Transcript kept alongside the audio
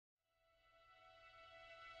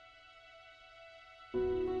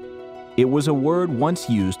It was a word once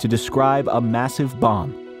used to describe a massive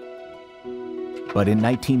bomb. But in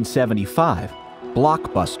 1975,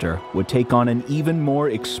 Blockbuster would take on an even more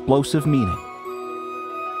explosive meaning.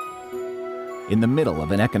 In the middle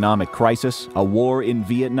of an economic crisis, a war in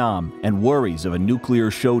Vietnam, and worries of a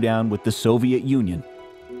nuclear showdown with the Soviet Union,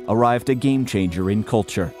 arrived a game-changer in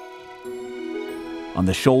culture. On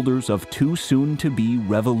the shoulders of two soon-to-be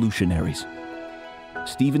revolutionaries,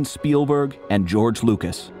 Steven Spielberg and George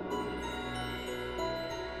Lucas.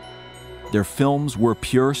 Their films were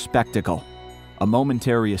pure spectacle, a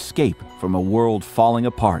momentary escape from a world falling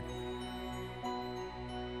apart.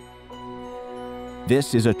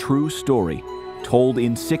 This is a true story, told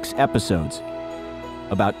in 6 episodes,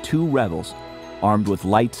 about two rebels armed with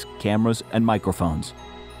lights, cameras, and microphones.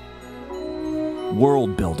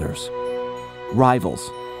 World builders, rivals,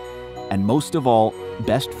 and most of all,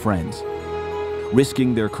 best friends,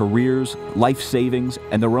 risking their careers, life savings,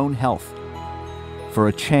 and their own health for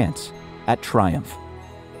a chance at triumph.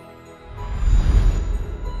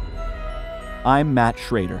 I'm Matt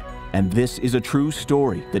Schrader, and this is a true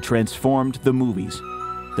story that transformed the movies,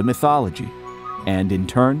 the mythology, and in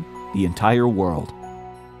turn, the entire world.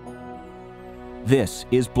 This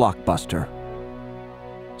is Blockbuster.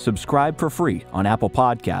 Subscribe for free on Apple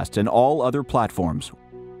Podcasts and all other platforms